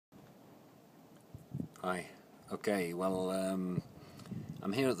Hi. Okay, well,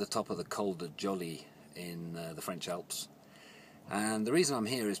 I'm here at the top of the Col de Joly in the French Alps, and the reason I'm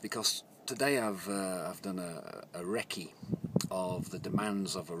here is because today I've done a recce of the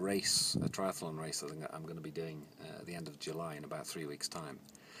demands of a race, a triathlon race that I'm going to be doing at the end of July in about 3 weeks' time.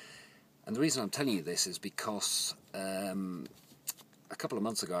 And the reason I'm telling you this is because a couple of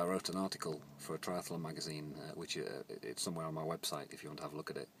months ago I wrote an article for a triathlon magazine, which it's somewhere on my website if you want to have a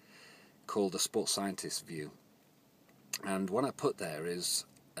look at it, called The Sports Scientist's View. And what I put there is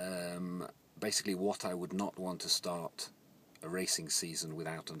basically what I would not want to start a racing season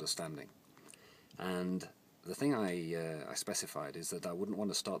without understanding. And the thing I specified is that I wouldn't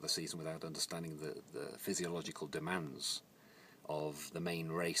want to start the season without understanding the physiological demands of the main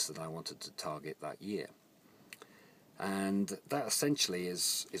race that I wanted to target that year. And that essentially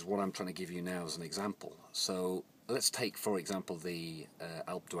is what I'm trying to give you now as an example. So let's take, for example, the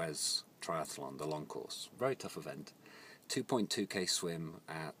Alpe d'Huez triathlon, the long course. Very tough event. 2.2k swim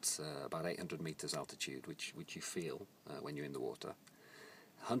at about 800 meters altitude, which you feel when you're in the water.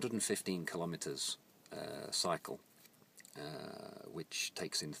 115 kilometers cycle, which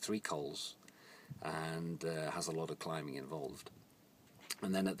takes in 3 cols and has a lot of climbing involved.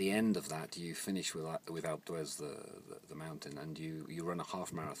 And then at the end of that, you finish with Alpe d'Huez, the mountain, and you run a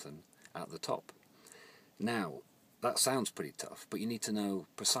half marathon at the top. Now, that sounds pretty tough, but you need to know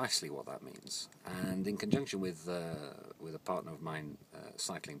precisely what that means. And in conjunction with a partner of mine,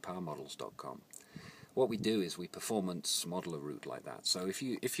 cyclingpowermodels.com, what we do is we performance model a route like that. So if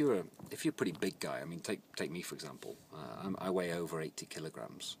you're a pretty big guy, I mean, take me for example. I weigh over 80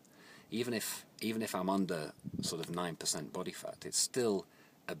 kilograms. Even if I'm under sort of 9% body fat, it's still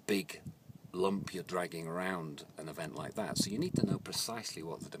a big lump you're dragging around an event like that. So you need to know precisely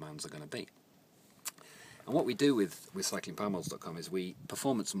what the demands are going to be. And what we do with cyclingpowermodels.com is we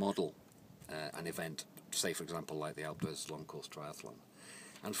performance model an event, say for example like the Alpe d'Huez long course triathlon.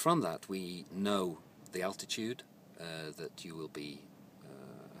 And from that we know the altitude that you will be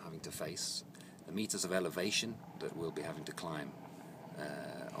having to face, the meters of elevation that we'll be having to climb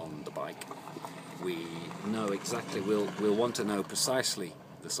on the bike. We know exactly, we'll want to know precisely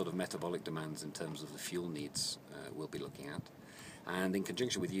the sort of metabolic demands in terms of the fuel needs we'll be looking at. And in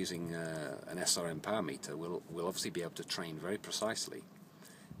conjunction with using an SRM power meter, we'll obviously be able to train very precisely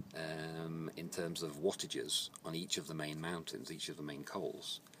in terms of wattages on each of the main mountains, each of the main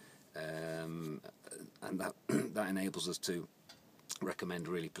cols. And that enables us to recommend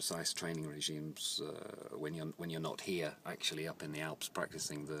really precise training regimes when you're not here, actually up in the Alps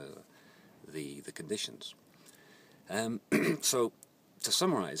practicing the conditions. So to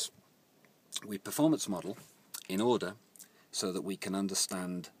summarize, we performance model in order so that we can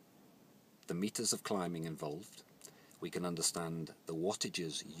understand the meters of climbing involved, we can understand the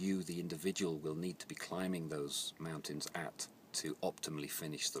wattages you, the individual, will need to be climbing those mountains at to optimally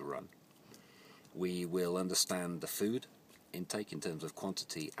finish the run. We will understand the food intake in terms of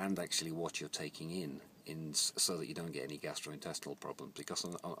quantity and actually what you're taking in so that you don't get any gastrointestinal problems, because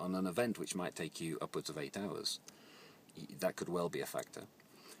on an event which might take you upwards of 8 hours, that could well be a factor.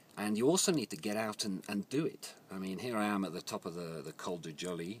 And you also need to get out and do it. I mean, here I am at the top of the Col de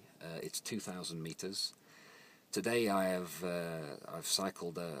Joly. It's 2,000 meters. Today I've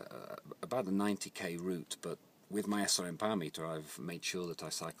cycled about a 90k route, but with my SRM power meter I've made sure that I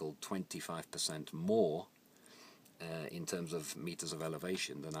cycled 25% more in terms of meters of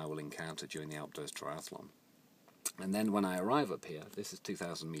elevation than I will encounter during the Alpe d'Huez triathlon. And then when I arrive up here, this is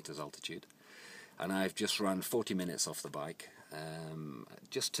 2,000 meters altitude, and I've just run 40 minutes off the bike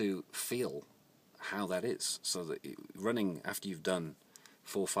just to feel how that is, so that running after you've done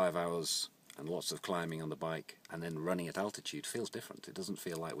 4 or 5 hours and lots of climbing on the bike and then running at altitude feels different. It doesn't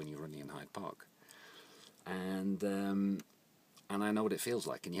feel like when you're running in Hyde Park. And I know what it feels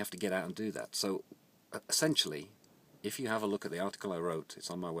like, and you have to get out and do that. So essentially, if you have a look at the article I wrote, it's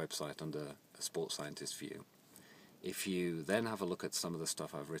on my website under A Sports Scientist's View. If you then have a look at some of the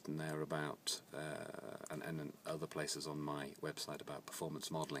stuff I've written there about, and other places on my website about performance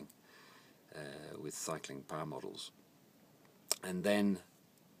modelling with cycling power models, and then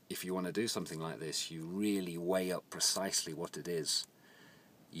if you want to do something like this, you really weigh up precisely what it is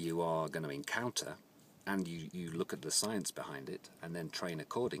you are going to encounter, and you look at the science behind it, and then train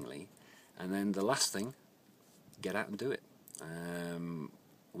accordingly. And then the last thing, get out and do it.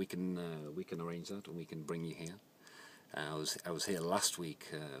 We can arrange that, and we can bring you here. I was here last week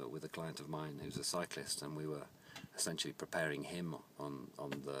with a client of mine who's a cyclist, and we were essentially preparing him on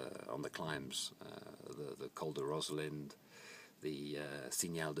the climbs, the Col de Rosalind, the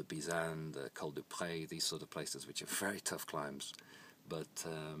Signal de Bizanne, the Col de Pré, these sort of places, which are very tough climbs, but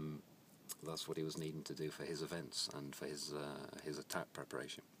that's what he was needing to do for his events and for his attack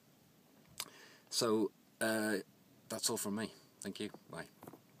preparation. So that's all from me. Thank you. Bye.